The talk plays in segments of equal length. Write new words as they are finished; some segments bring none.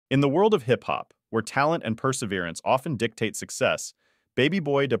In the world of hip-hop, where talent and perseverance often dictate success, Baby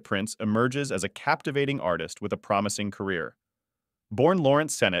Boy Da Prince emerges as a captivating artist with a promising career. Born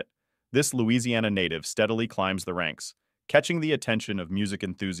Lawrence Cennett, this Louisiana native steadily climbs the ranks, catching the attention of music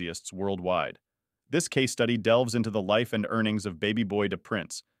enthusiasts worldwide. This case study delves into the life and earnings of Baby Boy Da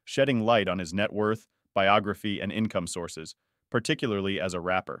Prince, shedding light on his net worth, biography, and income sources, particularly as a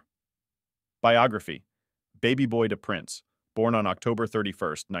rapper. Biography: Baby Boy Da Prince, born on October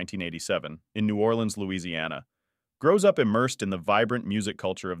 31st, 1987, in New Orleans, Louisiana, grows up immersed in the vibrant music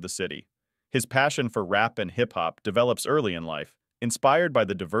culture of the city. His passion for rap and hip-hop develops early in life, inspired by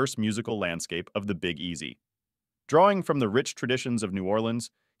the diverse musical landscape of the Big Easy. Drawing from the rich traditions of New Orleans,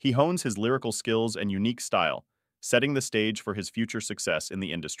 he hones his lyrical skills and unique style, setting the stage for his future success in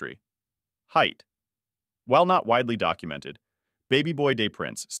the industry. Height: while not widely documented, Baby Boy Da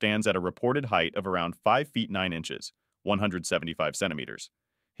Prince stands at a reported height of around 5 feet 9 inches, 175 centimeters.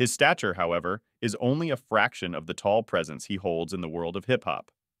 His stature, however, is only a fraction of the tall presence he holds in the world of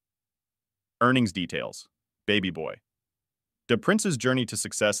hip-hop. Earnings details: Baby Boy. Da Prince's journey to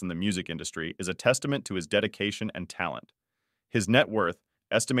success in the music industry is a testament to his dedication and talent. His net worth,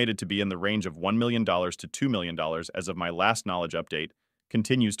 estimated to be in the range of $1 million to $2 million as of my last knowledge update,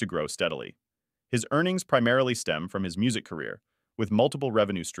 continues to grow steadily. His earnings primarily stem from his music career, with multiple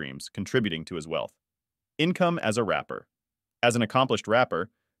revenue streams contributing to his wealth. Income as a rapper. As an accomplished rapper,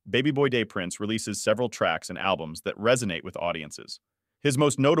 Baby Boy Da Prince releases several tracks and albums that resonate with audiences. His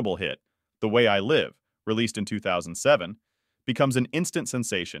most notable hit, The Way I Live, released in 2007, becomes an instant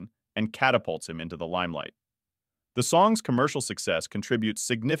sensation and catapults him into the limelight. The song's commercial success contributes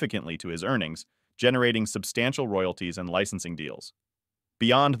significantly to his earnings, generating substantial royalties and licensing deals.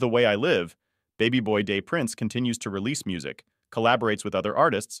 Beyond The Way I Live, Baby Boy Da Prince continues to release music, collaborates with other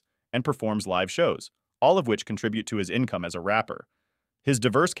artists, and performs live shows, all of which contribute to his income as a rapper. His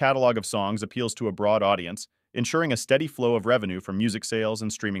diverse catalog of songs appeals to a broad audience, ensuring a steady flow of revenue from music sales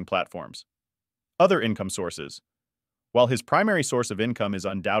and streaming platforms. Other income sources. While his primary source of income is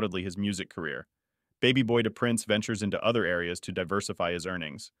undoubtedly his music career, Baby Boy Da Prince ventures into other areas to diversify his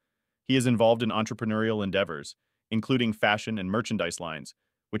earnings. He is involved in entrepreneurial endeavors, including fashion and merchandise lines,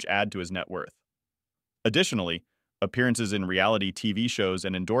 which add to his net worth. Additionally, appearances in reality TV shows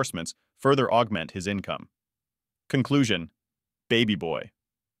and endorsements further augment his income. Conclusion: Baby Boy.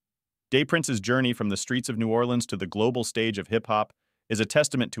 Da Prince's journey from the streets of New Orleans to the global stage of hip-hop is a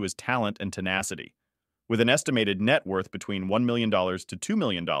testament to his talent and tenacity. With an estimated net worth between $1 million to $2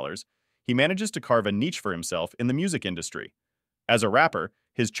 million, he manages to carve a niche for himself in the music industry. As a rapper,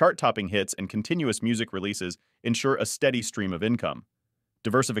 his chart-topping hits and continuous music releases ensure a steady stream of income.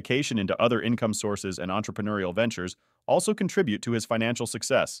 Diversification into other income sources and entrepreneurial ventures also contribute to his financial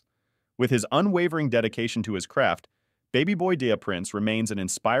success. With his unwavering dedication to his craft, Baby Boy Da Prince remains an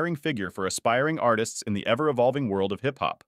inspiring figure for aspiring artists in the ever-evolving world of hip-hop.